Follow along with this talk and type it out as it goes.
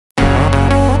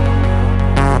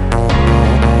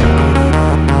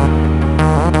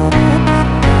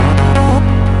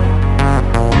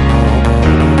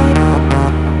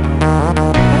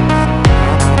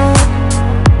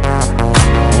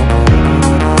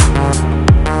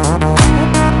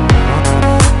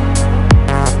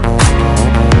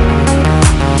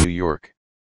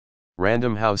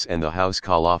Random House and the House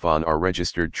Colophon are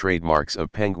registered trademarks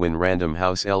of Penguin Random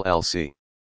House LLC.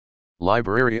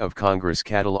 Library of Congress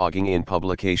cataloging in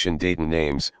publication date and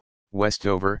names,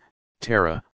 Westover,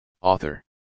 Tara, author.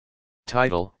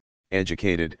 Title,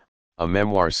 Educated, a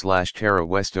memoir/Tara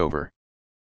Westover.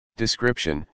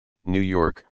 Description, New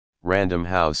York, Random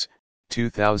House,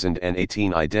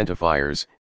 2018 Identifiers,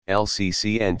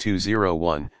 LCCN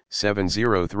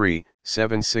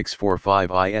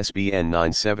 201-703-7645 ISBN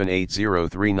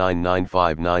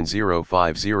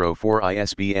 9780399590504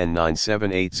 ISBN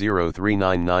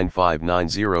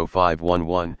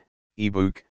 9780399590511,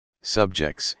 eBook,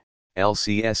 Subjects,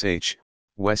 LCSH,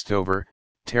 Westover,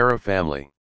 Tara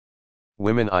Family.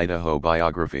 Women Idaho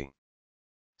Biography.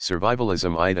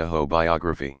 Survivalism Idaho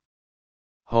Biography.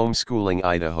 Homeschooling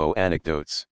Idaho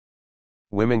Anecdotes.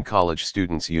 Women College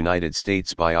Students United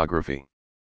States Biography.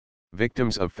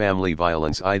 Victims of Family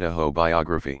Violence Idaho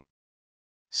Biography.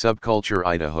 Subculture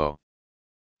Idaho.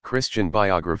 Christian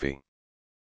Biography.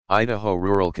 Idaho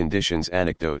Rural Conditions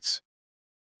Anecdotes.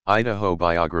 Idaho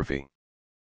Biography.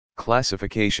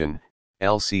 Classification,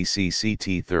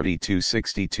 LCCCT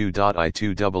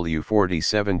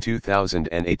 3262.I2W47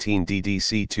 2018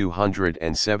 DDC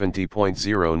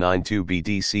 270.092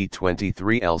 BDC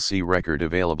 23 LC Record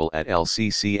available at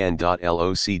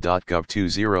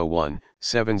lccn.loc.gov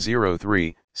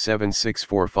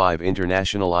 201-703-7645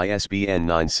 International ISBN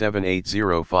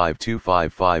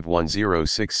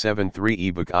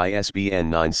 9780525510673 eBook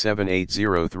ISBN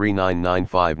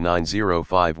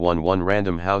 9780399590511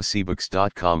 Random House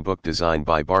eBooks.com Book design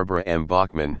by Barbara M.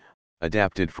 Bachman,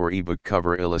 adapted for ebook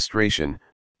cover illustration,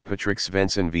 Patrick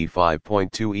Svensson v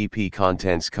 5.2 EP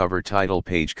Contents Cover Title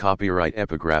Page Copyright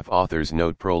Epigraph Author's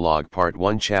Note Prologue Part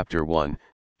 1 Chapter 1,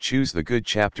 Choose the Good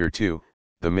Chapter 2,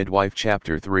 The Midwife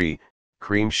Chapter 3,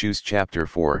 Cream Shoes Chapter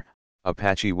 4,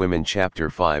 Apache Women Chapter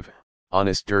 5,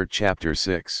 Honest Dirt Chapter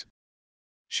 6.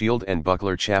 Shield and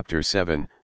Buckler Chapter 7,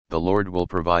 The Lord Will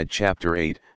Provide Chapter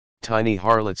 8, Tiny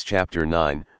Harlots Chapter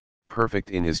 9, Perfect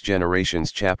in His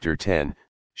Generations Chapter 10,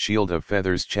 Shield of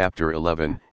Feathers Chapter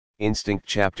 11, Instinct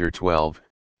Chapter 12,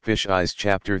 Fish Eyes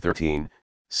Chapter 13,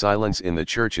 Silence in the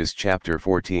Churches Chapter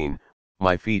 14,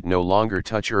 My Feet No Longer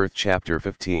Touch Earth Chapter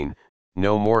 15,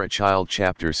 No More a Child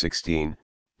Chapter 16,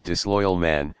 Disloyal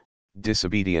Man,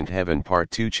 Disobedient Heaven Part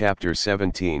 2 Chapter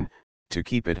 17, To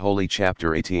Keep It Holy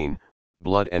Chapter 18,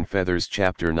 Blood and Feathers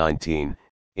Chapter 19,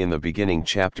 In the Beginning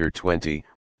Chapter 20,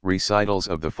 Recitals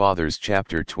of the Fathers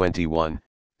Chapter 21,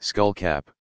 Skullcap.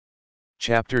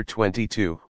 Chapter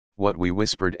 22, What We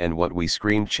Whispered and What We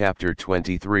Screamed Chapter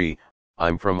 23,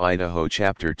 I'm From Idaho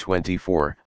Chapter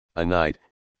 24, A Night,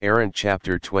 Errant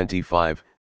Chapter 25,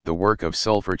 The Work of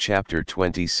Sulfur Chapter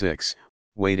 26,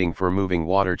 Waiting for Moving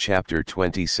Water Chapter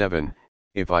 27,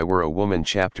 If I Were a Woman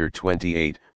Chapter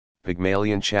 28,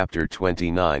 Pygmalion Chapter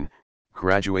 29,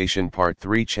 Graduation Part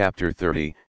 3 Chapter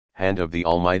 30, Hand of the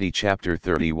Almighty Chapter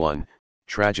 31,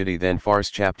 Tragedy Then Farce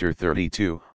Chapter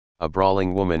 32, A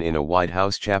Brawling Woman in a White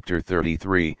House Chapter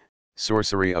 33,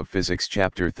 Sorcery of Physics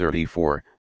Chapter 34,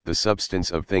 The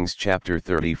Substance of Things Chapter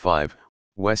 35,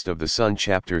 West of the Sun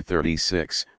Chapter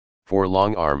 36, Four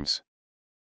Long Arms.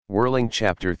 Whirling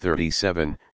Chapter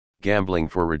 37, Gambling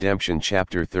for Redemption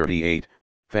Chapter 38,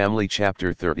 Family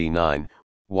Chapter 39,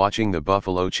 Watching the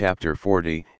Buffalo Chapter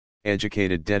 40,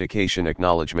 Educated Dedication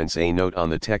Acknowledgements. A note on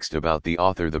the text about the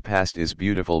author: the past is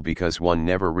beautiful because one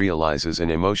never realizes an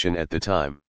emotion at the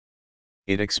time.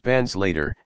 It expands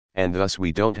later, and thus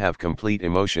we don't have complete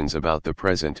emotions about the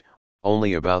present,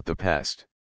 only about the past.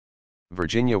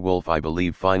 Virginia Woolf. I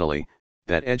believe finally,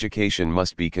 that education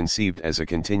must be conceived as a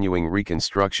continuing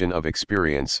reconstruction of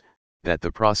experience, that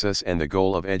the process and the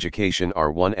goal of education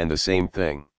are one and the same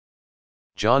thing.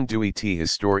 John Dewey.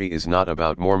 His story is not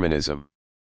about Mormonism.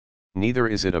 Neither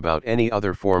is it about any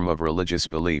other form of religious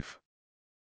belief.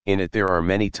 In it there are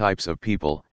many types of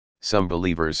people, some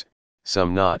believers,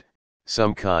 some not,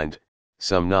 some kind,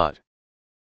 some not.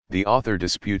 The author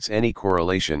disputes any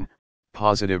correlation,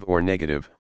 positive or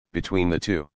negative, between the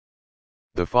two.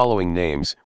 The following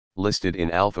names, listed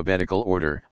in alphabetical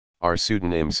order, are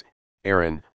pseudonyms: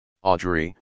 Aaron,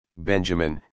 Audrey,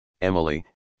 Benjamin, Emily,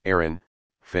 Aaron,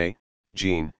 Faye,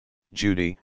 Jean,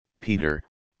 Judy, Peter,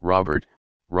 Robert,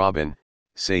 Robin,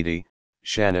 Sadie,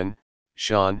 Shannon,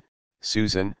 Sean,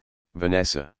 Susan,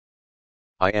 Vanessa.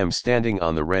 I am standing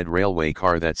on the red railway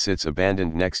car that sits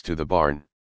abandoned next to the barn.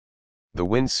 The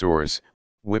wind soars,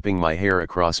 whipping my hair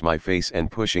across my face and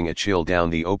pushing a chill down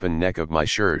the open neck of my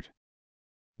shirt.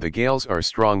 The gales are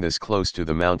strong this close to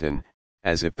the mountain,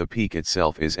 as if the peak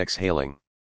itself is exhaling.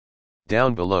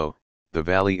 Down below, the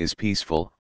valley is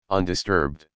peaceful,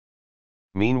 undisturbed.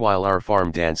 Meanwhile our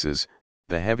farm dances,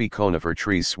 The heavy conifer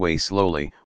trees sway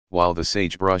slowly, while the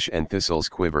sagebrush and thistles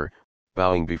quiver,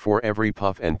 bowing before every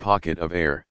puff and pocket of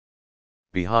air.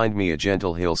 Behind me a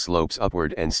gentle hill slopes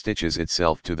upward and stitches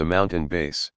itself to the mountain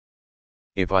base.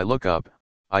 If I look up,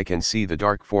 I can see the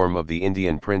dark form of the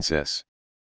Indian princess.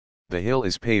 The hill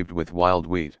is paved with wild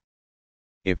wheat.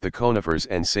 If the conifers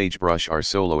and sagebrush are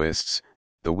soloists,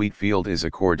 the wheat field is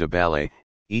a corps de ballet,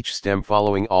 each stem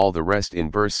following all the rest in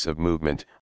bursts of movement,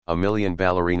 a million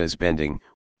ballerinas bending,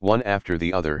 one after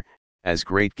the other, as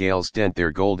great gales dent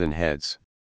their golden heads.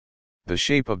 The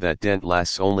shape of that dent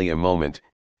lasts only a moment,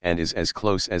 and is as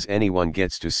close as anyone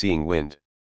gets to seeing wind.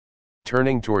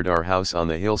 Turning toward our house on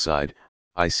the hillside,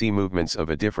 I see movements of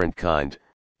a different kind,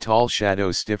 tall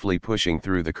shadows stiffly pushing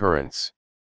through the currents.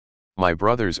 My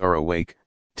brothers are awake,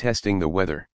 testing the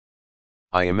weather.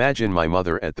 I imagine my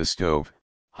mother at the stove,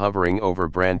 hovering over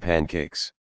bran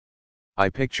pancakes. I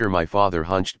picture my father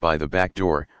hunched by the back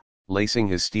door, lacing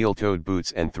his steel-toed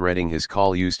boots and threading his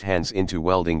call-used hands into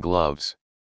welding gloves.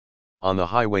 On the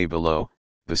highway below,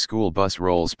 the school bus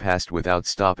rolls past without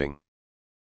stopping.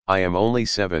 I am only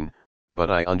 7, but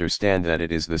I understand that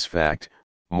it is this fact,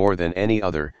 more than any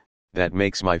other, that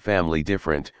makes my family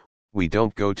different. We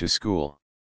don't go to school.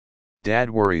 Dad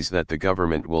worries that the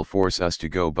government will force us to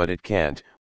go, but it can't,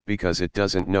 because it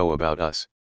doesn't know about us.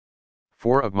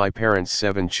 4 of my parents'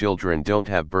 7 children don't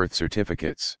have birth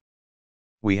certificates.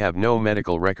 We have no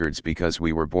medical records because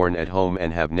we were born at home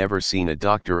and have never seen a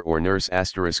doctor or nurse.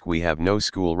 We have no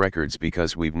school records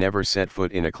because we've never set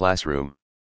foot in a classroom.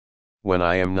 When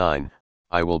I am 9,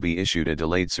 I will be issued a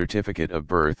delayed certificate of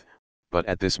birth, but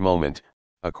at this moment,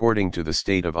 according to the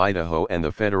state of Idaho and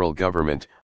the federal government,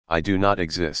 I do not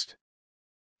exist.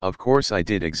 Of course I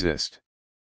did exist.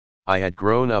 I had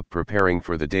grown up preparing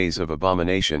for the days of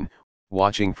abomination,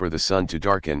 watching for the sun to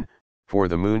darken, for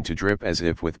the moon to drip as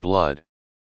if with blood.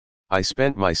 I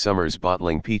spent my summers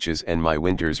bottling peaches and my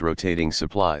winters rotating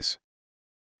supplies.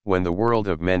 When the world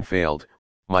of men failed,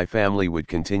 my family would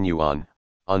continue on,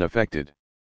 unaffected.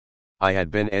 I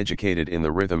had been educated in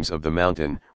the rhythms of the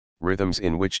mountain, rhythms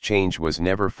in which change was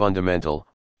never fundamental,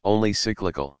 only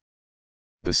cyclical.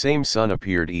 The same sun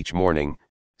appeared each morning,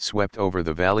 swept over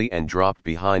the valley and dropped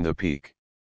behind the peak.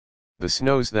 The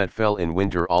snows that fell in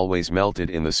winter always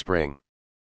melted in the spring.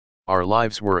 Our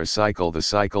lives were a cycle, the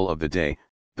cycle of the day,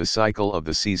 the cycle of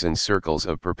the season, circles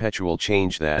of perpetual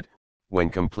change that,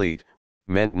 when complete,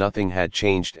 meant nothing had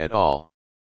changed at all.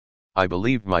 I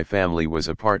believed my family was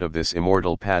a part of this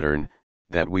immortal pattern,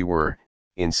 that we were,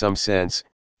 in some sense,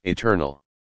 eternal.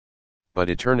 But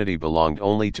eternity belonged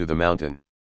only to the mountain.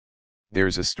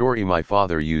 There's a story my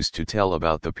father used to tell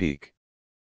about the peak.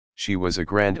 She was a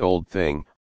grand old thing,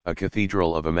 a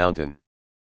cathedral of a mountain.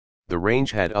 The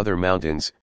range had other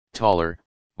mountains, taller,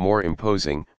 more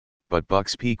imposing, but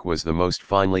Buck's Peak was the most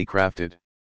finely crafted.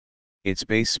 Its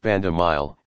base spanned a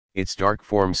mile, its dark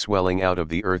form swelling out of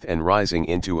the earth and rising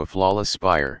into a flawless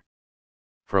spire.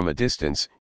 From a distance,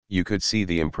 you could see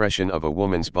the impression of a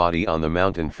woman's body on the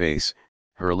mountain face,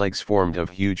 her legs formed of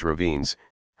huge ravines,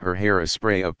 her hair a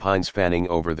spray of pines fanning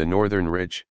over the northern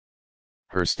ridge.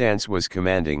 Her stance was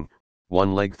commanding,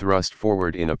 one leg thrust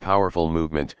forward in a powerful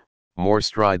movement, more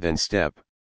stride than step.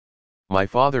 My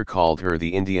father called her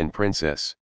the Indian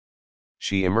princess.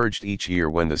 She emerged each year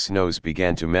when the snows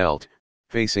began to melt,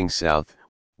 facing south,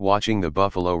 watching the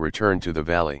buffalo return to the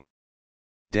valley.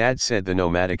 Dad said the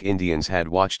nomadic Indians had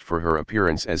watched for her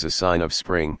appearance as a sign of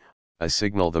spring, a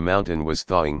signal the mountain was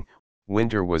thawing,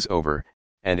 winter was over,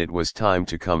 and it was time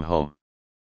to come home.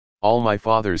 All my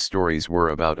father's stories were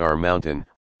about our mountain,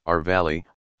 our valley,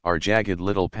 our jagged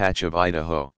little patch of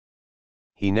Idaho.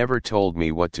 He never told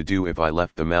me what to do if I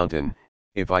left the mountain,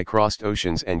 if I crossed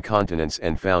oceans and continents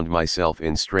and found myself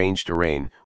in strange terrain,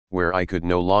 where I could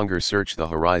no longer search the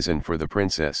horizon for the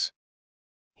princess.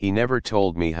 He never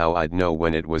told me how I'd know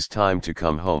when it was time to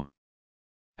come home.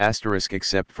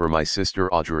 Except for my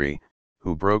sister Audrey,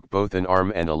 who broke both an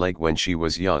arm and a leg when she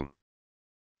was young.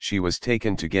 She was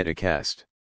taken to get a cast.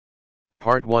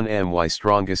 Part 1. My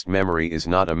strongest memory is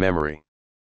not a memory.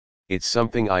 It's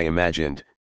something I imagined,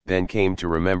 then came to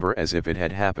remember as if it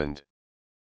had happened.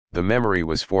 The memory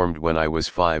was formed when I was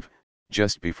 5,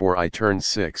 just before I turned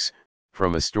 6,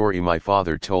 from a story my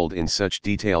father told in such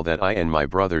detail that I and my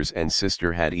brothers and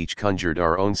sister had each conjured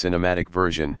our own cinematic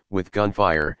version, with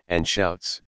gunfire and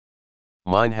shouts.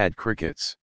 Mine had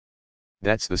crickets.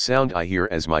 That's the sound I hear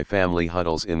as my family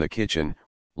huddles in the kitchen,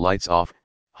 lights off,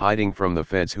 hiding from the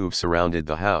feds who've surrounded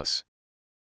the house.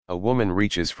 A woman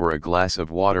reaches for a glass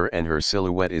of water and her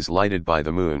silhouette is lighted by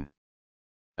the moon.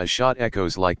 A shot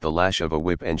echoes like the lash of a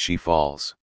whip and she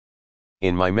falls.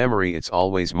 In my memory it's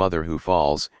always mother who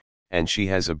falls, and she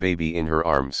has a baby in her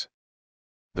arms.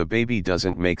 The baby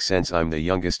doesn't make sense. I'm the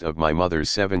youngest of my mother's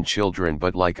 7 children,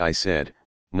 but like I said,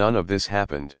 none of this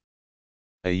happened.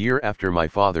 A year after my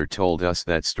father told us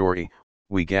that story,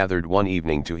 we gathered one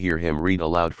evening to hear him read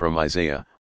aloud from Isaiah,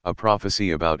 a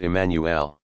prophecy about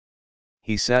Emmanuel.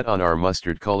 He sat on our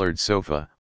mustard-colored sofa,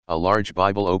 a large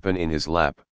Bible open in his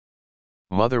lap.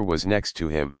 Mother was next to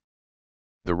him.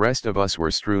 The rest of us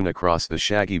were strewn across the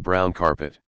shaggy brown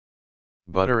carpet.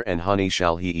 Butter and honey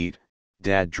shall he eat,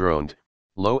 Dad droned,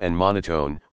 low and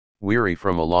monotone, weary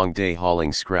from a long day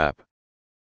hauling scrap.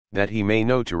 That he may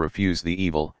know to refuse the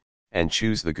evil, and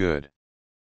choose the good.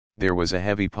 There was a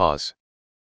heavy pause.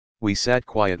 We sat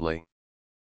quietly.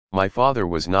 My father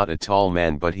was not a tall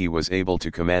man, but he was able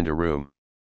to command a room.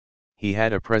 He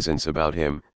had a presence about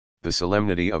him, the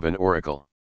solemnity of an oracle.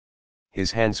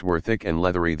 His hands were thick and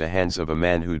leathery, the hands of a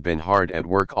man who'd been hard at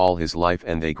work all his life,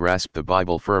 and they grasped the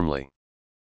Bible firmly.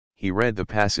 He read the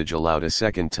passage aloud a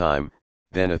second time,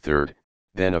 then a third,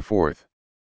 then a fourth.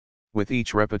 With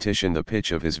each repetition the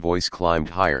pitch of his voice climbed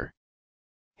higher.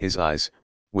 His eyes,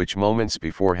 which moments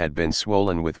before had been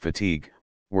swollen with fatigue,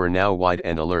 were now wide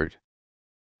and alert.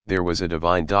 There was a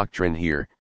divine doctrine here,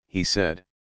 he said.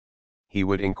 He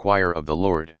would inquire of the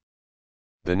Lord.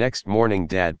 The next morning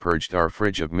Dad purged our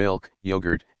fridge of milk,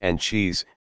 yogurt, and cheese,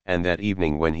 and that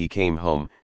evening when he came home,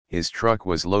 his truck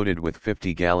was loaded with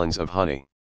 50 gallons of honey.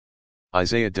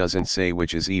 Isaiah doesn't say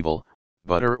which is evil,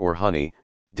 butter or honey,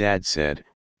 Dad said,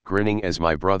 grinning as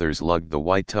my brothers lugged the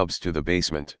white tubs to the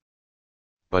basement.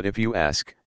 But if you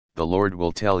ask, the Lord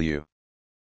will tell you.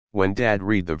 When Dad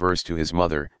read the verse to his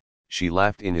mother, she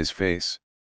laughed in his face.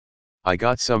 I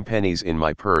got some pennies in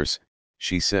my purse,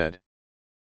 she said.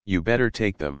 You better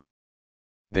take them.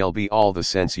 They'll be all the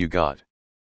sense you got.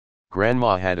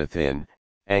 Grandma had a thin,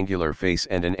 angular face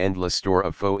and an endless store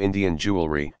of faux Indian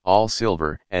jewelry, all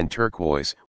silver and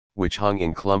turquoise, which hung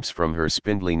in clumps from her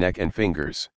spindly neck and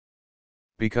fingers.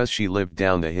 Because she lived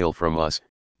down the hill from us,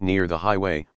 near the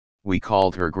highway, we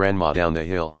called her Grandma Down the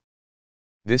Hill.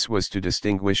 This was to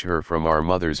distinguish her from our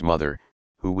mother's mother,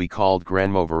 who we called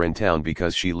Grandmover in town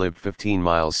because she lived 15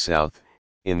 miles south,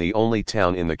 in the only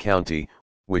town in the county,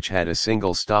 which had a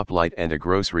single stoplight and a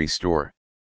grocery store.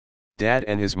 Dad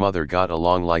and his mother got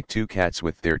along like two cats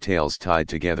with their tails tied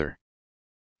together.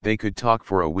 They could talk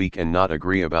for a week and not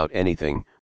agree about anything,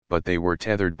 but they were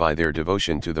tethered by their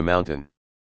devotion to the mountain.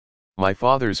 My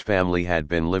father's family had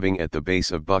been living at the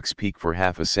base of Buck's Peak for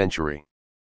half a century.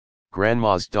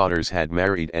 Grandma's daughters had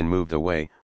married and moved away,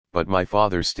 but my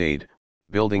father stayed,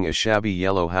 building a shabby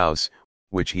yellow house,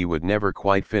 which he would never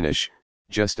quite finish,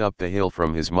 just up the hill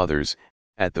from his mother's,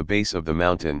 at the base of the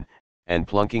mountain, and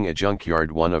plunking a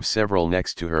junkyard, one of several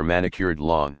next to her manicured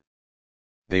lawn.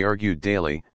 They argued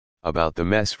daily, about the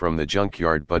mess from the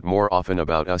junkyard, but more often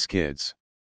about us kids.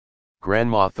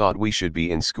 Grandma thought we should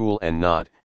be in school and not,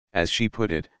 as she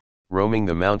put it, roaming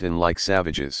the mountain like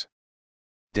savages.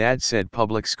 Dad said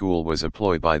public school was a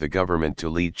ploy by the government to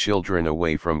lead children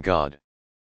away from God.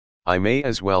 I may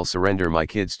as well surrender my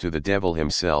kids to the devil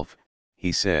himself,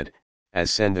 he said,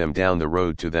 as send them down the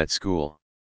road to that school.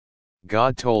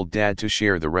 God told Dad to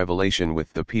share the revelation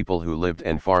with the people who lived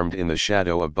and farmed in the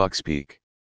shadow of Buck's Peak.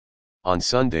 On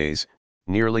Sundays,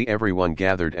 nearly everyone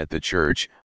gathered at the church,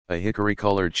 a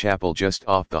hickory-colored chapel just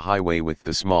off the highway with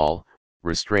the small,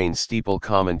 restrained steeple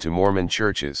common to Mormon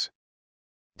churches.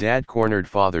 Dad cornered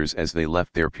fathers as they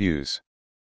left their pews.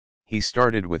 He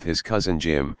started with his cousin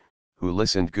Jim, who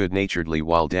listened good-naturedly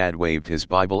while Dad waved his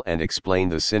Bible and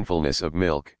explained the sinfulness of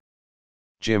milk.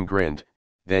 Jim grinned,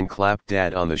 then clapped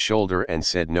Dad on the shoulder and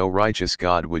said no righteous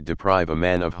God would deprive a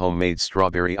man of homemade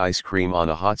strawberry ice cream on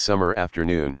a hot summer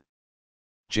afternoon.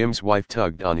 Jim's wife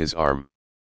tugged on his arm.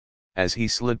 As he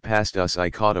slid past us I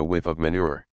caught a whiff of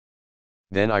manure.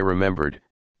 Then I remembered,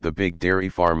 the big dairy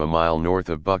farm a mile north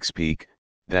of Buck's Peak,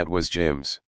 that was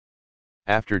Jim's.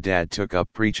 After Dad took up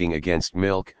preaching against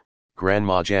milk,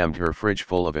 Grandma jammed her fridge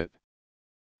full of it.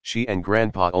 She and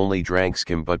Grandpa only drank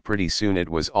skim, but pretty soon it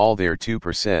was all there,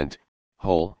 2%,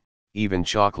 whole, even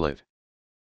chocolate.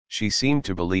 She seemed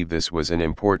to believe this was an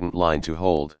important line to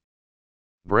hold.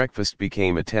 Breakfast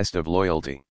became a test of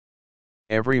loyalty.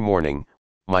 Every morning,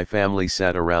 my family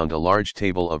sat around a large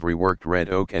table of reworked red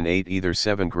oak and ate either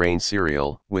 7-grain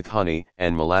cereal with honey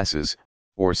and molasses,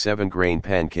 or 7-grain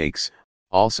pancakes,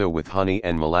 also with honey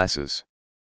and molasses.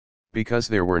 Because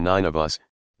there were 9 of us,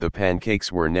 the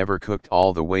pancakes were never cooked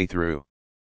all the way through.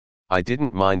 I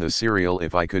didn't mind the cereal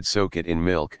if I could soak it in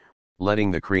milk,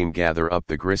 letting the cream gather up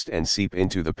the grist and seep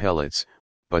into the pellets,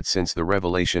 but since the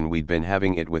revelation we'd been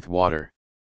having it with water.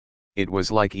 It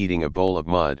was like eating a bowl of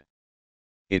mud.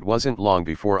 It wasn't long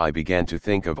before I began to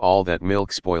think of all that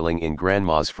milk spoiling in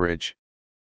Grandma's fridge.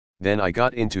 Then I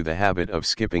got into the habit of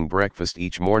skipping breakfast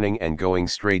each morning and going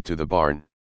straight to the barn.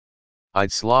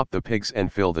 I'd slop the pigs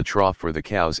and fill the trough for the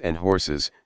cows and horses,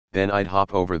 then I'd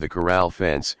hop over the corral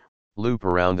fence, loop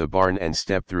around the barn and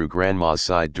step through Grandma's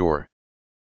side door.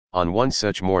 On one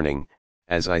such morning,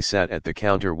 as I sat at the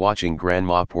counter watching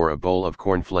Grandma pour a bowl of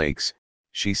cornflakes,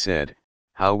 she said,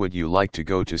 "How would you like to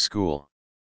go to school?"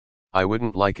 "I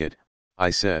wouldn't like it,"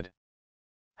 I said.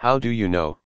 "How do you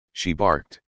know?" she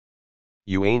barked.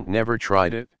 "You ain't never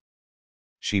tried it?"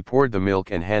 She poured the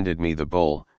milk and handed me the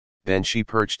bowl, then she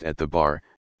perched at the bar,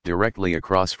 directly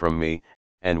across from me,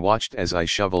 and watched as I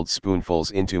shoveled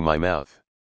spoonfuls into my mouth.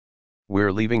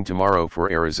 "We're leaving tomorrow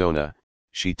for Arizona,"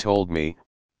 she told me,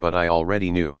 but I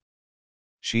already knew.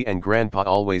 She and Grandpa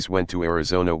always went to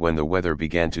Arizona when the weather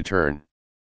began to turn.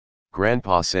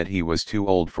 Grandpa said he was too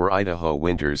old for Idaho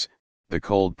winters, the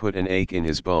cold put an ache in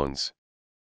his bones.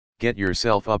 "Get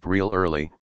yourself up real early,"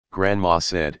 Grandma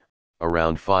said,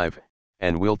 "around 5,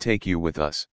 and we'll take you with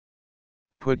us.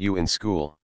 Put you in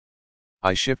school."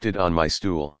 I shifted on my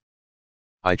stool.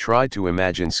 I tried to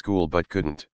imagine school but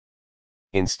couldn't.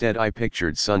 Instead I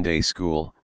pictured Sunday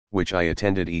school, which I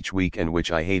attended each week and which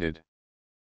I hated.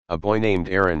 A boy named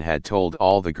Aaron had told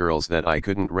all the girls that I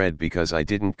couldn't read because I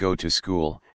didn't go to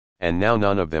school, and now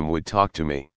none of them would talk to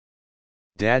me.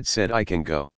 "Dad said I can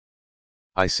go."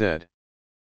 I said.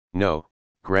 "No,"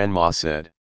 Grandma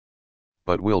said.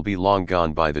 "But we'll be long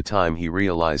gone by the time he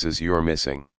realizes you're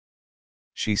missing."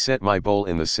 She set my bowl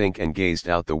in the sink and gazed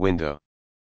out the window.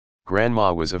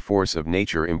 Grandma was a force of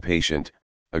nature, impatient,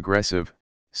 aggressive,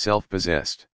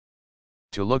 self-possessed.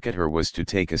 To look at her was to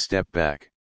take a step back.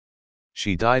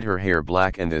 She dyed her hair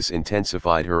black and this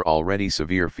intensified her already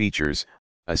severe features,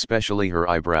 especially her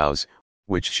eyebrows,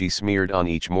 which she smeared on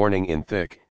each morning in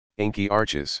thick, inky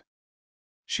arches.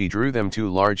 She drew them too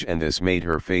large and this made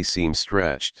her face seem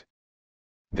stretched.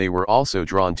 They were also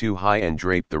drawn too high and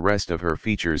draped the rest of her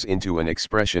features into an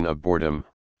expression of boredom,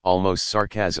 almost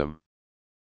sarcasm.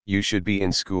 "You should be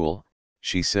in school,"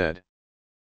 she said.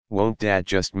 "Won't Dad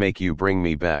just make you bring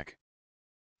me back?"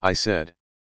 I said.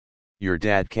 "Your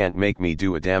dad can't make me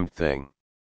do a damned thing."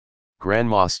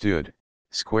 Grandma stood,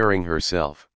 squaring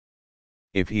herself.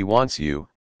 "If he wants you,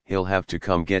 he'll have to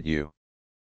come get you."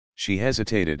 She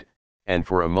hesitated, and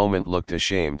for a moment looked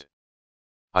ashamed.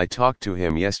 "I talked to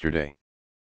him yesterday.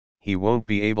 He won't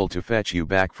be able to fetch you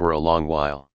back for a long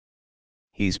while.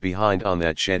 He's behind on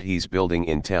that shed he's building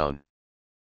in town.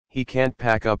 He can't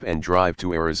pack up and drive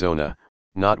to Arizona,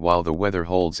 not while the weather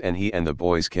holds and he and the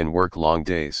boys can work long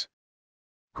days."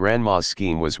 Grandma's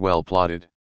scheme was well plotted.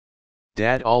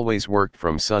 Dad always worked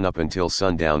from sunup until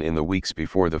sundown in the weeks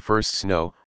before the first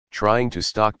snow, trying to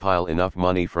stockpile enough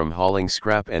money from hauling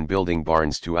scrap and building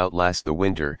barns to outlast the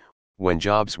winter, when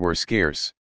jobs were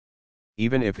scarce.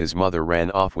 Even if his mother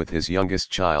ran off with his youngest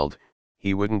child,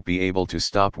 he wouldn't be able to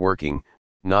stop working,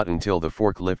 not until the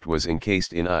forklift was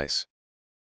encased in ice.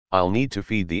 "I'll need to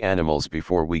feed the animals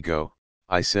before we go,"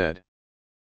 I said.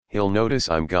 "He'll notice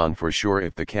I'm gone for sure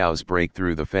if the cows break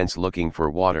through the fence looking for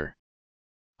water."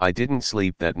 I didn't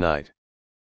sleep that night.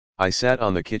 I sat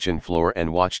on the kitchen floor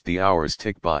and watched the hours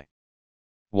tick by.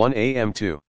 1 a.m.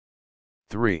 2.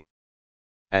 3.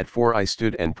 At 4 I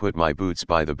stood and put my boots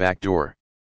by the back door.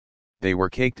 They were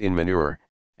caked in manure,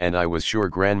 and I was sure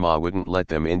Grandma wouldn't let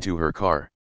them into her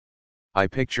car. I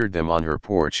pictured them on her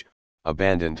porch,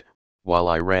 abandoned, while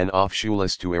I ran off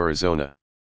shoeless to Arizona.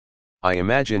 I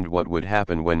imagined what would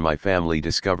happen when my family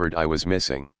discovered I was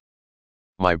missing.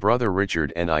 My brother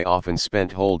Richard and I often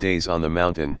spent whole days on the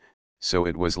mountain, so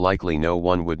it was likely no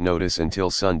one would notice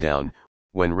until sundown,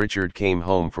 when Richard came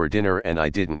home for dinner and I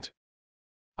didn't.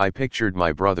 I pictured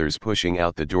my brothers pushing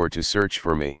out the door to search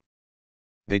for me.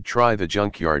 They'd try the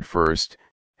junkyard first,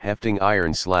 hefting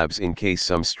iron slabs in case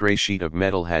some stray sheet of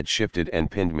metal had shifted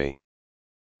and pinned me.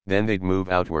 Then they'd move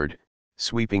outward,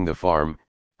 sweeping the farm,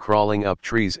 crawling up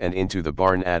trees and into the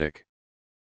barn attic.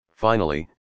 Finally,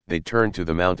 they'd turn to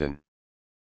the mountain.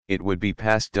 It would be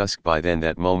past dusk by then,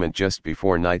 that moment just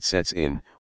before night sets in,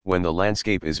 when the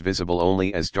landscape is visible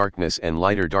only as darkness and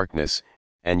lighter darkness,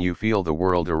 and you feel the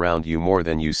world around you more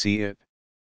than you see it.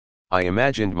 I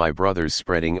imagined my brothers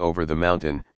spreading over the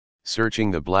mountain, searching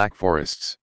the black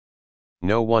forests.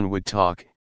 No one would talk,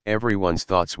 everyone's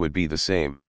thoughts would be the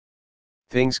same.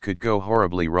 Things could go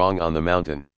horribly wrong on the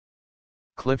mountain.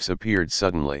 Cliffs appeared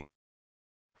suddenly.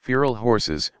 Feral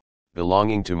horses,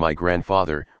 belonging to my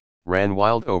grandfather, ran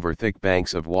wild over thick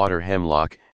banks of water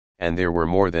hemlock, and there were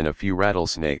more than a few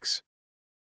rattlesnakes.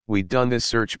 We'd done this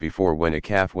search before when a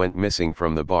calf went missing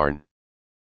from the barn.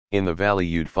 In the valley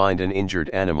you'd find an injured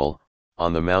animal,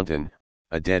 on the mountain,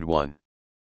 a dead one.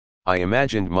 I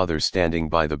imagined mother standing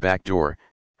by the back door,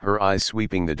 her eyes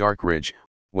sweeping the dark ridge,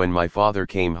 when my father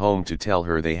came home to tell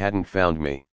her they hadn't found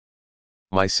me.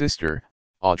 My sister,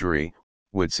 Audrey,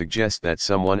 would suggest that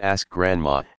someone ask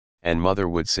Grandma, and mother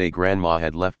would say Grandma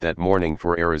had left that morning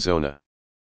for Arizona.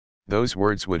 Those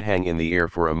words would hang in the air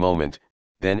for a moment,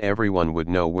 then everyone would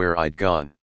know where I'd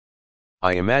gone.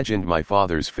 I imagined my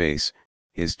father's face,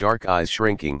 his dark eyes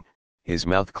shrinking, his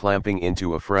mouth clamping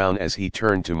into a frown as he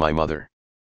turned to my mother.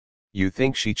 "You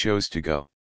think she chose to go?"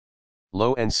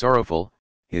 Low and sorrowful,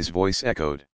 his voice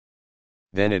echoed.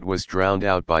 Then it was drowned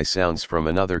out by sounds from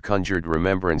another conjured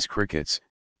remembrance: crickets,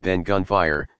 then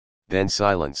gunfire, then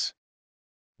silence.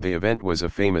 The event was a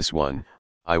famous one,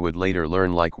 I would later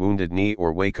learn, like Wounded Knee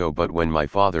or Waco, but when my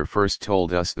father first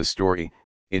told us the story,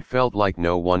 it felt like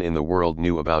no one in the world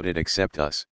knew about it except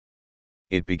us.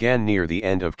 It began near the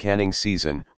end of canning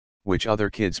season, which other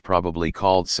kids probably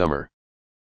called summer.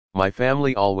 My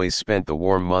family always spent the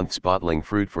warm months bottling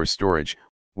fruit for storage,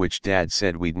 which Dad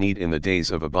said we'd need in the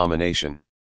days of abomination.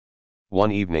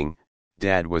 One evening,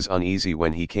 Dad was uneasy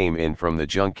when he came in from the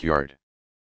junkyard.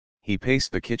 He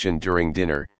paced the kitchen during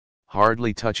dinner,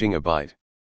 hardly touching a bite.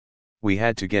 "We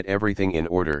had to get everything in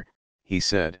order," he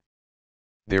said.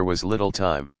 There was little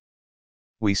time.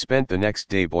 We spent the next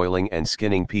day boiling and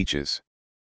skinning peaches.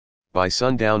 By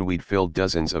sundown we'd filled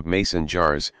dozens of mason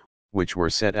jars, which were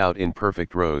set out in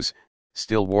perfect rows,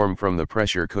 still warm from the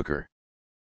pressure cooker.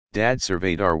 Dad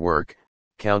surveyed our work,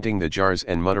 counting the jars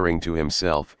and muttering to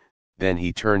himself, then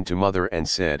he turned to mother and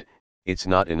said, "It's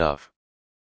not enough."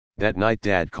 That night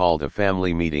Dad called a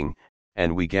family meeting,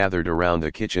 and we gathered around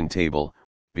the kitchen table,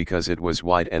 because it was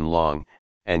wide and long,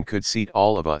 and could seat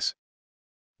all of us.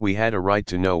 We had a right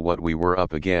to know what we were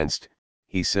up against,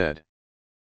 he said.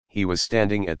 He was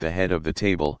standing at the head of the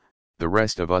table, the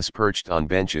rest of us perched on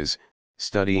benches,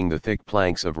 studying the thick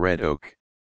planks of red oak.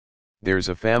 "There's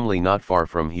a family not far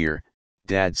from here,"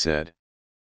 Dad said.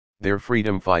 "They're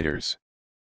freedom fighters.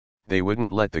 They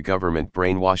wouldn't let the government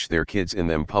brainwash their kids in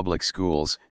them public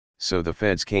schools, so the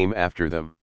feds came after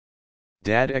them."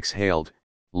 Dad exhaled,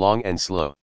 long and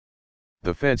slow.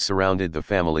 "The feds surrounded the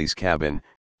family's cabin,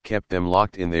 kept them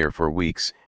locked in there for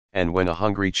weeks, and when a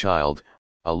hungry child,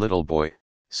 a little boy,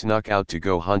 snuck out to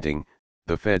go hunting,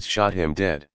 the feds shot him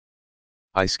dead."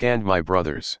 I scanned my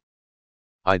brothers.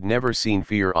 I'd never seen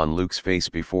fear on Luke's face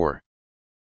before.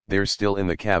 "They're still in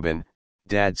the cabin,"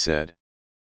 Dad said.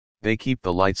 "They keep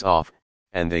the lights off,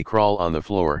 and they crawl on the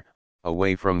floor,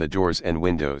 away from the doors and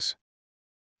windows.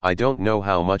 I don't know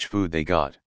how much food they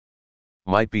got.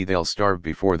 Might be they'll starve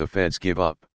before the feds give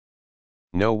up."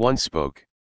 No one spoke.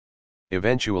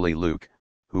 Eventually Luke,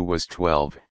 who was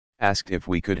 12, asked if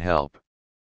we could help.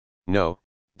 "No,"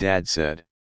 Dad said.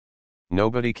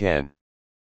 "Nobody can.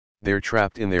 They're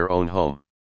trapped in their own home.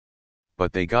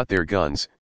 But they got their guns,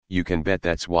 you can bet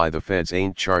that's why the feds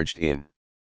ain't charged in."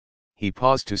 He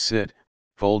paused to sit,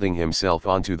 folding himself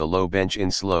onto the low bench in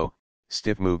slow,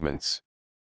 stiff movements.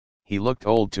 He looked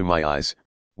old to my eyes,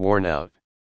 worn out.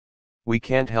 "We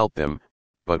can't help them,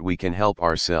 but we can help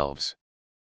ourselves.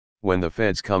 When the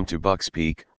feds come to Buck's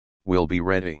Peak, we'll be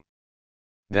ready."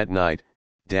 That night,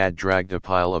 Dad dragged a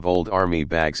pile of old army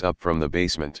bags up from the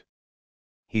basement.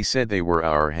 He said they were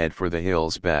our head for the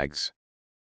hills bags.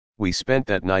 We spent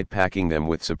that night packing them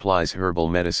with supplies: herbal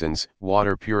medicines,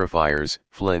 water purifiers,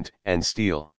 flint, and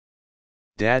steel.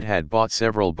 Dad had bought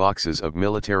several boxes of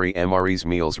military MRE's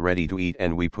meals ready to eat,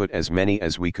 and we put as many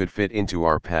as we could fit into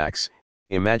our packs,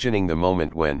 imagining the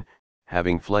moment when,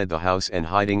 having fled the house and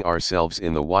hiding ourselves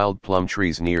in the wild plum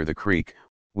trees near the creek,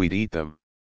 we'd eat them.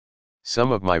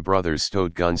 Some of my brothers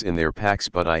stowed guns in their packs,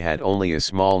 but I had only a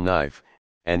small knife,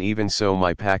 and even so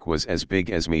my pack was as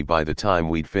big as me by the time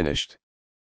we'd finished.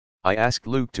 I asked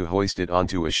Luke to hoist it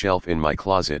onto a shelf in my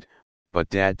closet, but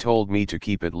Dad told me to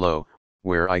keep it low,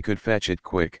 where I could fetch it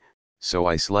quick, so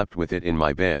I slept with it in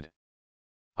my bed.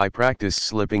 I practiced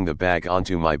slipping the bag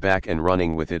onto my back and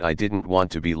running with it. I didn't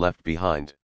want to be left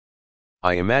behind.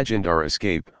 I imagined our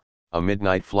escape, a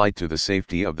midnight flight to the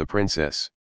safety of the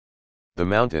princess. The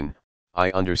mountain,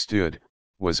 I understood,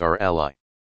 was our ally.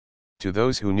 To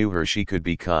those who knew her she could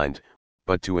be kind,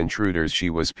 but to intruders she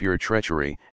was pure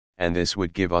treachery, and this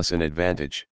would give us an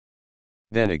advantage.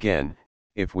 Then again,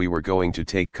 if we were going to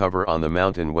take cover on the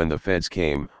mountain when the feds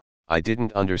came, I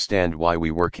didn't understand why we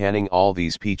were canning all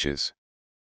these peaches.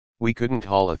 We couldn't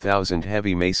haul 1,000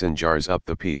 heavy mason jars up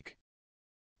the peak.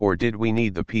 Or did we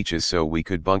need the peaches so we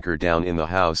could bunker down in the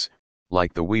house,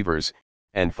 like the Weavers,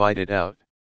 and fight it out?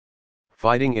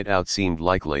 Fighting it out seemed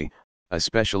likely,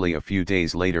 especially a few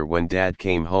days later when Dad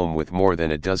came home with more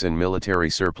than a dozen military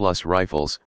surplus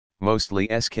rifles, mostly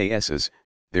SKSs,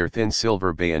 their thin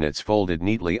silver bayonets folded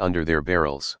neatly under their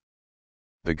barrels.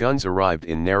 The guns arrived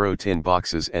in narrow tin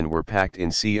boxes and were packed in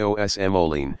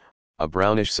cosmoline, a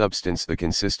brownish substance the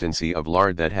consistency of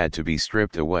lard that had to be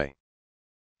stripped away.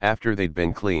 After they'd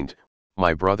been cleaned,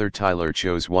 my brother Tyler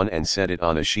chose one and set it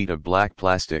on a sheet of black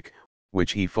plastic,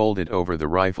 which he folded over the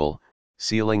rifle,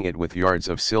 sealing it with yards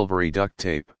of silvery duct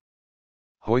tape.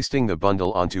 Hoisting the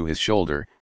bundle onto his shoulder,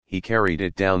 he carried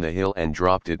it down the hill and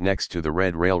dropped it next to the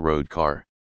red railroad car.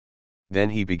 Then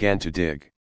he began to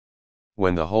dig.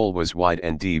 When the hole was wide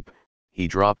and deep, he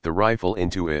dropped the rifle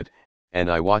into it, and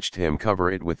I watched him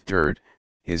cover it with dirt,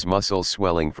 his muscles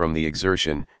swelling from the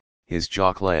exertion, his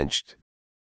jaw clenched.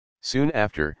 Soon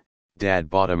after, Dad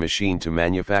bought a machine to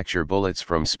manufacture bullets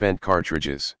from spent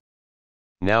cartridges.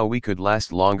 Now we could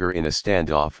last longer in a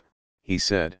standoff, he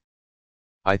said.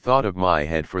 I thought of my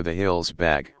head for the Hills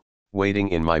bag, waiting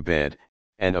in my bed,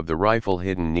 and of the rifle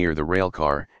hidden near the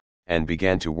railcar, and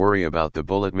began to worry about the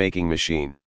bullet-making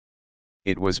machine.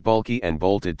 It was bulky and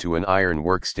bolted to an iron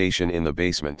workstation in the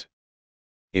basement.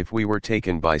 If we were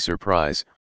taken by surprise,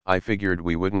 I figured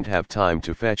we wouldn't have time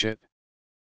to fetch it.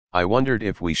 I wondered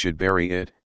if we should bury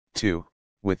it, too,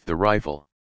 with the rifle.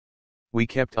 We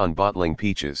kept on bottling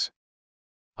peaches.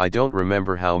 I don't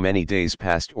remember how many days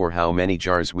passed or how many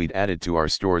jars we'd added to our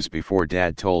stores before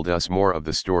Dad told us more of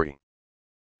the story.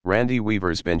 Randy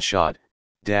Weaver's been shot,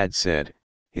 Dad said,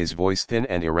 his voice thin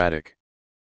and erratic.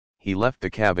 He left the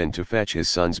cabin to fetch his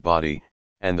son's body,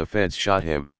 and the feds shot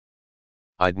him.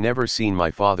 I'd never seen my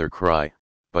father cry,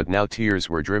 but now tears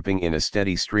were dripping in a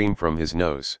steady stream from his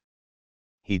nose.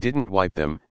 He didn't wipe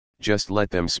them, just let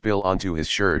them spill onto his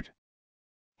shirt.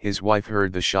 His wife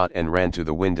heard the shot and ran to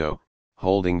the window,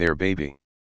 holding their baby.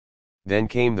 Then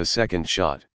came the second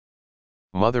shot.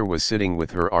 Mother was sitting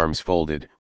with her arms folded,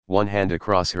 one hand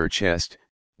across her chest,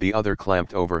 the other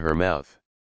clamped over her mouth.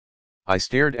 I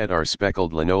stared at our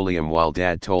speckled linoleum while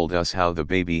Dad told us how the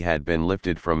baby had been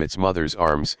lifted from its mother's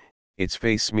arms, its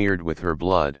face smeared with her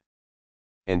blood.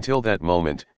 Until that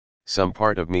moment, some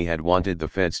part of me had wanted the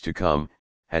feds to come,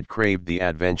 had craved the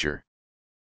adventure.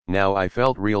 Now I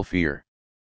felt real fear.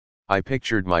 I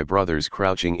pictured my brothers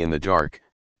crouching in the dark,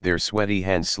 their sweaty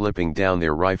hands slipping down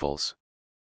their rifles.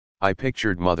 I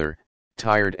pictured Mother,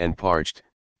 tired and parched,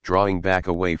 drawing back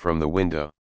away from the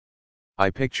window. I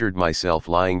pictured myself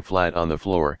lying flat on the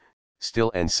floor,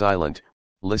 still and silent,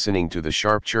 listening to the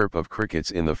sharp chirp of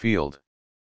crickets in the field.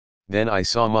 Then I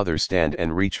saw Mother stand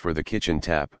and reach for the kitchen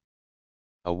tap.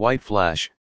 A white flash,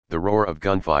 the roar of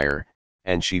gunfire,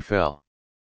 and she fell.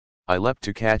 I leapt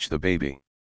to catch the baby.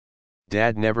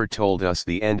 Dad never told us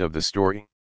the end of the story.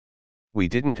 We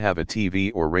didn't have a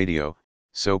TV or radio,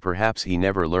 so perhaps he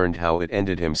never learned how it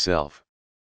ended himself.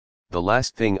 The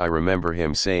last thing I remember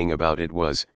him saying about it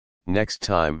was, "Next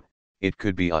time, it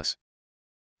could be us."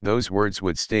 Those words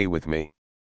would stay with me.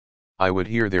 I would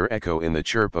hear their echo in the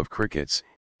chirp of crickets,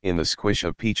 in the squish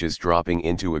of peaches dropping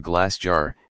into a glass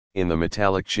jar, in the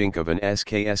metallic chink of an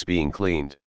SKS being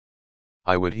cleaned.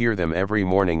 I would hear them every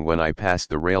morning when I passed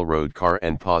the railroad car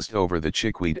and paused over the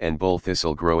chickweed and bull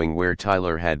thistle growing where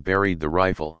Tyler had buried the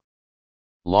rifle.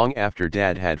 Long after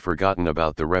Dad had forgotten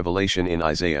about the revelation in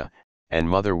Isaiah, and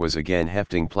Mother was again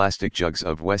hefting plastic jugs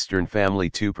of Western Family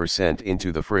 2%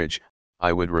 into the fridge,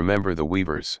 I would remember the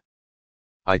Weavers.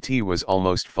 It was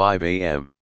almost 5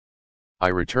 a.m. I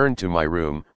returned to my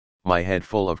room, my head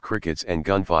full of crickets and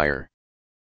gunfire.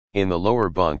 In the lower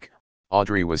bunk,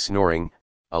 Audrey was snoring,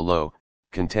 a low,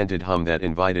 contented hum that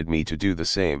invited me to do the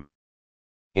same.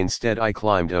 Instead I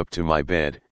climbed up to my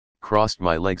bed, crossed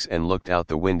my legs and looked out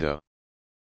the window.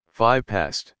 5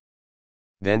 passed.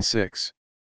 Then 6.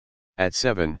 At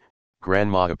 7,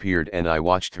 Grandma appeared and I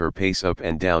watched her pace up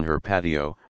and down her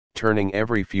patio, turning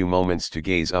every few moments to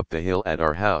gaze up the hill at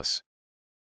our house.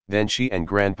 Then she and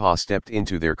Grandpa stepped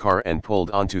into their car and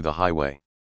pulled onto the highway.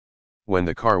 When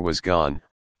the car was gone,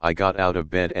 I got out of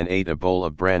bed and ate a bowl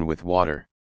of bran with water.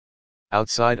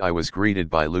 Outside I was greeted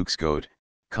by Luke's goat,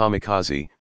 Kamikaze,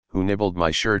 who nibbled my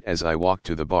shirt as I walked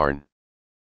to the barn.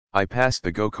 I passed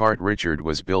the go-kart Richard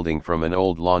was building from an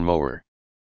old lawnmower.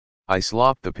 I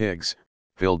slopped the pigs,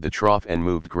 filled the trough and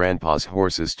moved Grandpa's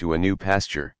horses to a new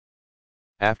pasture.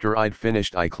 After I'd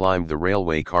finished I climbed the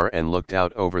railway car and looked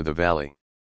out over the valley.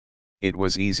 It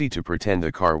was easy to pretend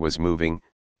the car was moving,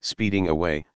 speeding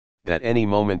away, that any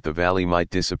moment the valley might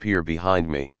disappear behind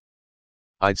me.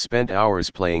 I'd spent hours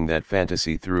playing that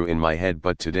fantasy through in my head,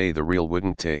 but today the reel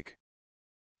wouldn't take.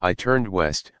 I turned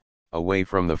west, away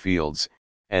from the fields,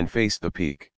 and faced the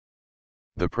peak.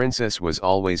 The princess was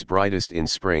always brightest in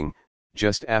spring,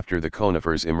 just after the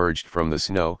conifers emerged from the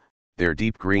snow, their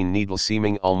deep green needles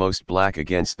seeming almost black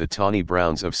against the tawny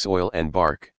browns of soil and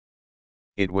bark.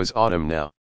 It was autumn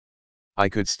now. I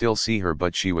could still see her,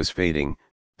 but she was fading,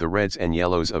 the reds and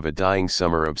yellows of a dying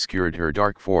summer obscured her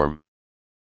dark form.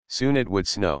 Soon it would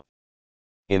snow.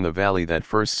 In the valley that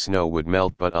first snow would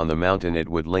melt, but on the mountain it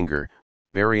would linger,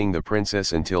 burying the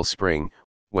princess until spring,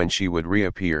 when she would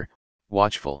reappear,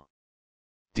 watchful.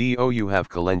 "Do you have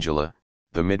calendula?"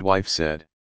 the midwife said.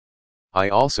 "I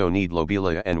also need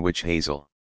lobelia and witch hazel."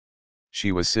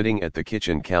 She was sitting at the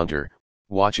kitchen counter,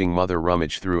 watching Mother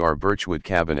rummage through our birchwood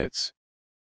cabinets.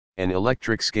 An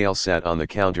electric scale sat on the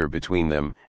counter between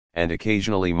them, and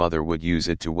occasionally Mother would use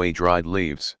it to weigh dried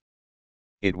leaves.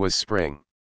 It was spring.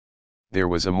 There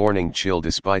was a morning chill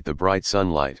despite the bright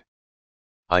sunlight.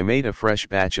 "I made a fresh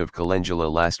batch of calendula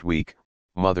last week,"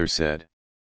 Mother said.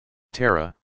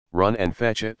 "Tara, run and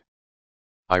fetch it."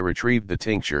 I retrieved the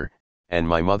tincture, and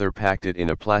my mother packed it in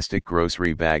a plastic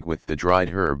grocery bag with the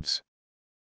dried herbs.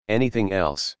 "Anything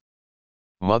else?"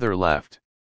 Mother laughed.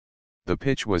 The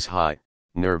pitch was high,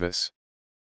 nervous.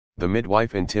 The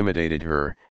midwife intimidated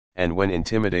her, and when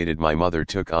intimidated my mother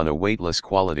took on a weightless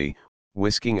quality,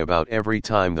 whisking about every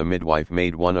time the midwife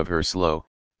made one of her slow,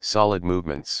 solid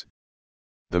movements.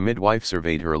 The midwife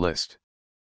surveyed her list.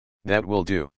 "That will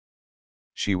do."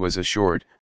 She was a short,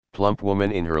 plump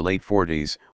woman in her late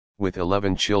 40s, with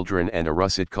 11 children and a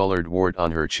russet-colored wart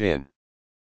on her chin.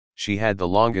 She had the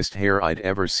longest hair I'd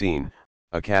ever seen,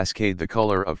 a cascade the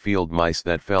color of field mice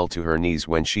that fell to her knees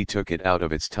when she took it out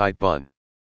of its tight bun.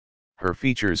 Her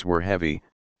features were heavy,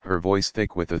 her voice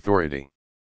thick with authority.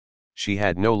 She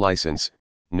had no license,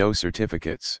 no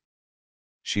certificates.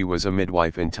 She was a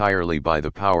midwife entirely by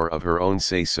the power of her own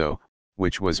say-so,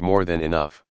 which was more than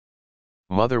enough.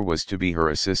 Mother was to be her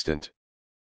assistant.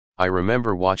 I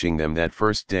remember watching them that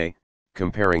first day,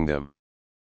 comparing them.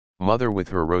 Mother with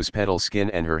her rose-petal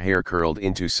skin and her hair curled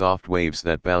into soft waves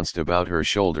that bounced about her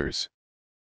shoulders.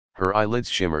 Her eyelids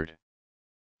shimmered.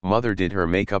 Mother did her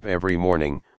makeup every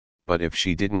morning, but if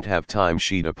she didn't have time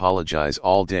she'd apologize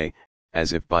all day,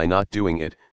 as if by not doing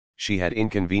it, she had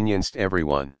inconvenienced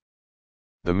everyone.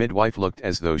 The midwife looked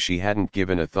as though she hadn't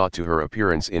given a thought to her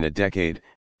appearance in a decade,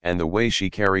 and the way she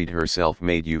carried herself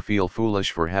made you feel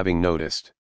foolish for having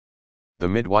noticed. The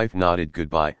midwife nodded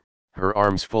goodbye, her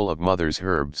arms full of Mother's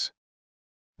herbs.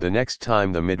 The next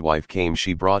time the midwife came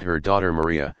she brought her daughter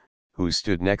Maria, who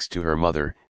stood next to her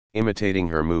mother, imitating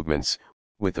her movements,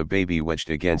 with a baby wedged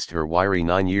against her wiry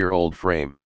 9-year-old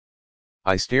frame.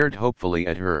 I stared hopefully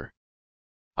at her.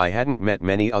 I hadn't met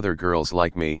many other girls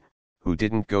like me, who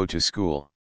didn't go to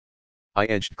school. I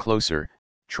edged closer,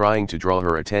 trying to draw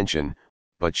her attention,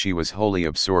 but she was wholly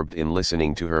absorbed in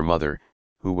listening to her mother,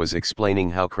 who was explaining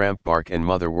how cramp bark and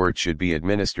motherwort should be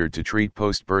administered to treat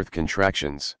post-birth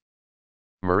contractions.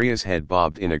 Maria's head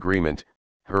bobbed in agreement,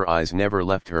 her eyes never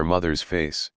left her mother's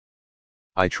face.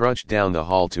 I trudged down the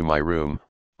hall to my room,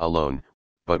 alone,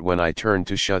 but when I turned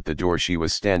to shut the door she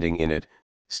was standing in it,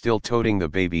 still toting the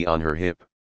baby on her hip.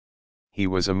 He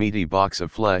was a meaty box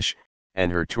of flesh,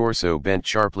 and her torso bent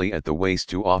sharply at the waist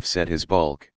to offset his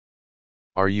bulk.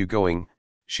 "Are you going?"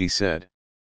 she said.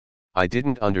 I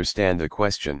didn't understand the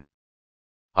question.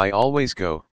 "I always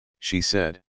go," she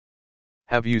said.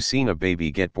 "Have you seen a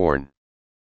baby get born?"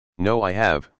 "No, I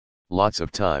have, lots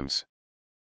of times."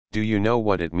 "Do you know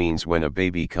what it means when a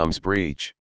baby comes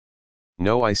breech?"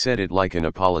 "No," I said it like an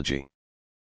apology.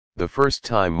 The first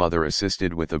time Mother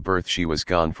assisted with the birth she was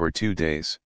gone for 2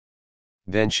 days.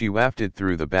 Then she wafted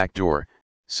through the back door,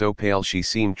 so pale she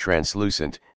seemed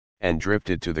translucent, and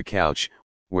drifted to the couch,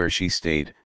 where she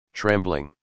stayed,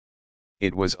 trembling.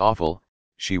 "It was awful,"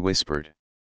 she whispered.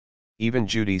 Even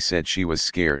Judy said she was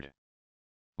scared.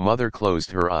 Mother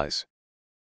closed her eyes.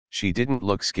 She didn't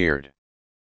look scared.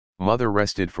 Mother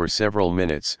rested for several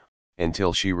minutes,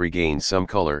 until she regained some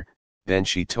color, then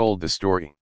she told the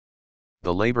story.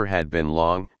 The labor had been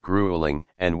long, grueling,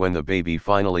 and when the baby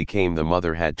finally came the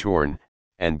mother had torn,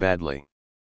 and badly.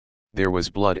 There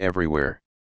was blood everywhere.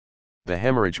 The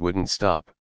hemorrhage wouldn't stop.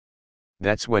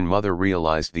 That's when Mother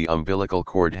realized the umbilical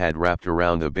cord had wrapped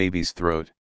around the baby's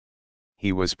throat.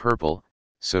 He was purple,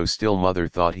 so still Mother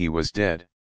thought he was dead.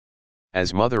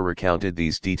 As Mother recounted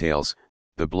these details,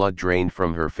 the blood drained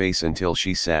from her face until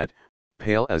she sat,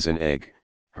 pale as an egg,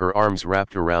 her arms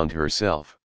wrapped around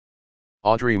herself.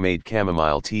 Audrey made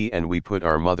chamomile tea and we put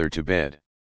our mother to bed.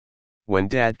 When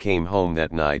Dad came home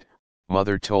that night,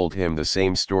 Mother told him the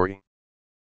same story.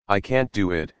 "I can't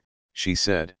do it," she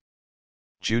said.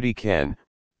 "Judy can,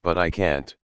 but I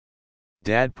can't."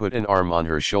 Dad put an arm on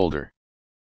her shoulder.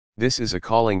 "This is a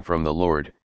calling from the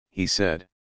Lord," he said.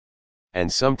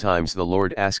 And sometimes the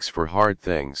Lord asks for hard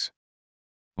things.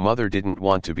 Mother didn't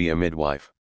want to be a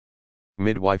midwife.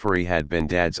 Midwifery had been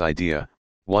Dad's idea,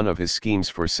 one of his schemes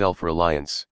for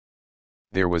self-reliance.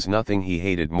 There was nothing he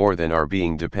hated more than our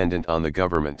being dependent on the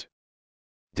government.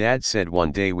 Dad said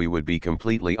one day we would be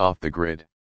completely off the grid.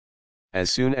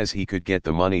 As soon as he could get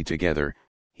the money together,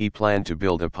 he planned to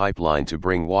build a pipeline to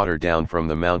bring water down from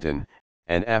the mountain,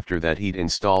 and after that he'd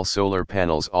install solar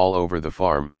panels all over the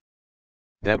farm.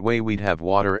 That way we'd have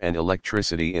water and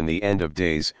electricity in the end of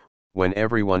days, when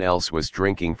everyone else was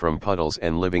drinking from puddles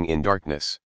and living in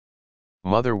darkness.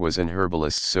 Mother was an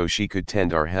herbalist so she could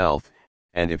tend our health,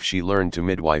 and if she learned to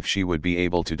midwife she would be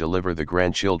able to deliver the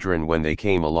grandchildren when they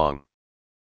came along.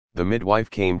 The midwife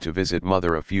came to visit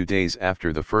Mother a few days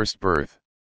after the first birth.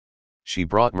 She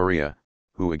brought Maria,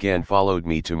 who again followed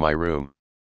me to my room.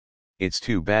 "It's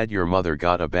too bad your mother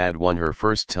got a bad one her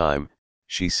first time,"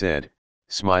 she said,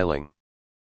 smiling.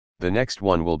 "The next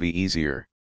one will be easier."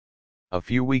 A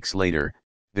few weeks later,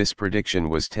 this prediction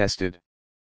was tested.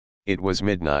 It was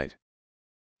midnight.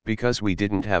 Because we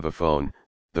didn't have a phone,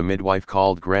 the midwife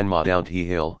called Grandma down the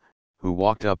hill, who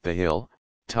walked up the hill,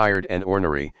 tired and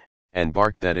ornery, and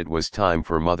barked that it was time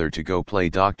for Mother to go play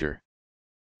doctor.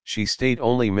 She stayed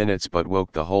only minutes but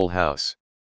woke the whole house.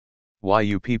 "Why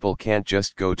you people can't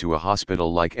just go to a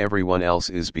hospital like everyone else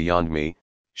is beyond me,"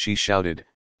 she shouted,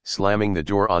 slamming the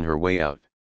door on her way out.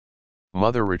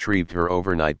 Mother retrieved her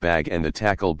overnight bag and the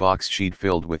tackle box she'd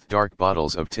filled with dark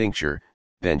bottles of tincture,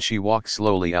 then she walked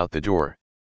slowly out the door.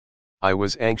 I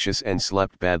was anxious and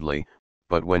slept badly,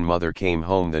 but when Mother came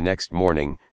home the next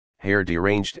morning, hair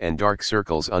deranged and dark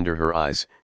circles under her eyes,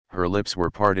 her lips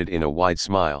were parted in a wide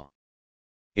smile.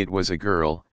 "It was a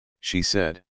girl," she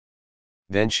said.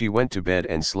 Then she went to bed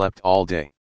and slept all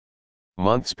day.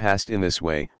 Months passed in this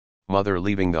way, Mother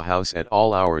leaving the house at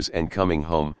all hours and coming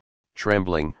home,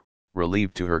 trembling,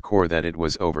 relieved to her core that it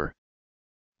was over.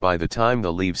 By the time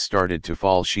the leaves started to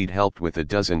fall she'd helped with a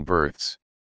dozen births.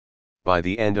 By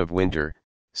the end of winter,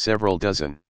 several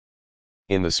dozen.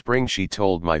 In the spring she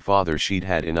told my father she'd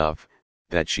had enough,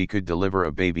 that she could deliver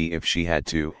a baby if she had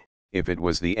to, if it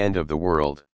was the end of the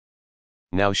world.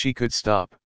 Now she could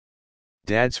stop.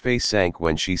 Dad's face sank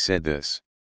when she said this.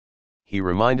 He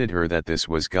reminded her that this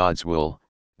was God's will,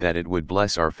 that it would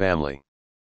bless our family.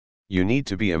 "You need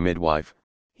to be a midwife,"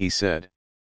 he said.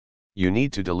 "You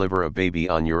need to deliver a baby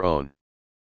on your own."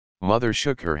 Mother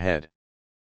shook her head.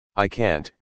 "I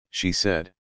can't," she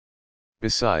said.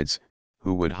 "Besides,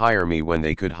 who would hire me when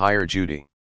they could hire Judy?"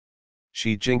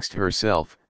 She jinxed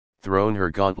herself, thrown her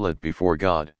gauntlet before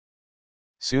God.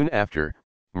 Soon after,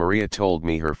 Maria told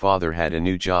me her father had a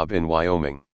new job in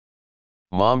Wyoming.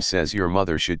 "Mom says your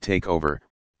mother should take over,"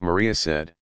 Maria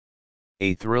said.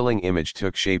 A thrilling image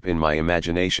took shape in my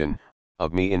imagination,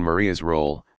 of me in Maria's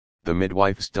role, the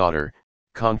midwife's daughter,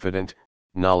 confident,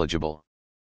 knowledgeable.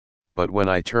 But when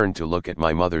I turned to look at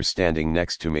my mother standing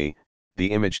next to me,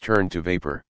 the image turned to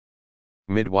vapor.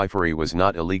 Midwifery was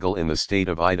not illegal in the state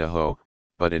of Idaho,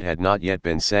 but it had not yet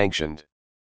been sanctioned.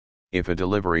 If a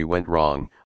delivery went wrong,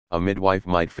 a midwife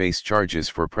might face charges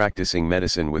for practicing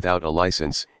medicine without a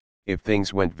license. If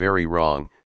things went very wrong,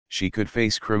 she could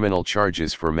face criminal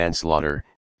charges for manslaughter,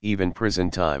 even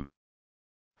prison time.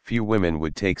 Few women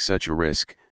would take such a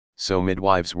risk, so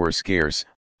midwives were scarce.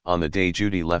 On the day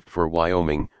Judy left for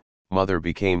Wyoming, Mother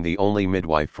became the only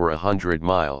midwife for 100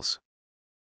 miles.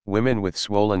 Women with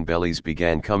swollen bellies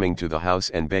began coming to the house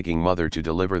and begging Mother to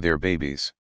deliver their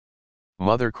babies.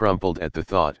 Mother crumpled at the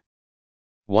thought.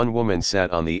 One woman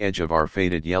sat on the edge of our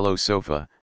faded yellow sofa,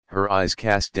 her eyes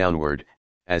cast downward,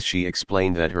 as she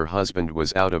explained that her husband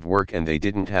was out of work and they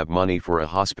didn't have money for a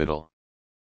hospital.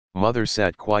 Mother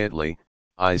sat quietly,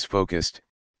 eyes focused,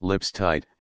 lips tight,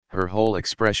 her whole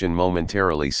expression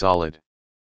momentarily solid.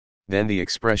 Then the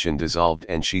expression dissolved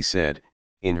and she said,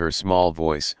 in her small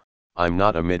voice, "I'm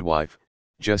not a midwife,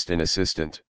 just an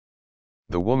assistant."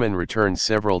 The woman returned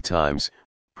several times,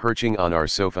 perching on our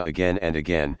sofa again and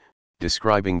again,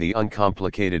 describing the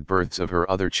uncomplicated births of her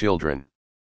other children.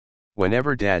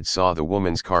 Whenever Dad saw the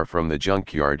woman's car from the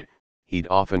junkyard, he'd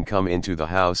often come into the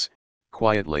house,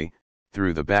 quietly,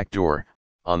 through the back door,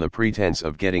 on the pretense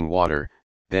of getting water,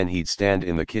 then he'd stand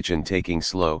in the kitchen taking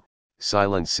slow,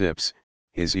 silent sips,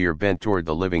 his ear bent toward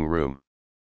the living room.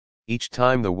 Each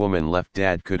time the woman left,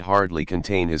 Dad could hardly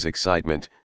contain his excitement,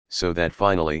 so that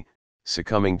finally,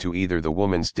 succumbing to either the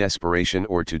woman's desperation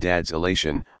or to Dad's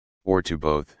elation, or to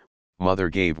both, Mother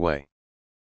gave way.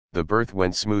 The birth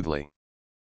went smoothly.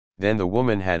 Then the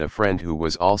woman had a friend who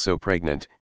was also pregnant,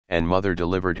 and Mother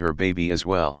delivered her baby as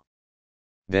well.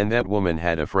 Then that woman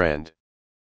had a friend.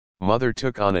 Mother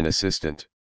took on an assistant.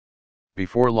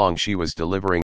 Before long she was delivering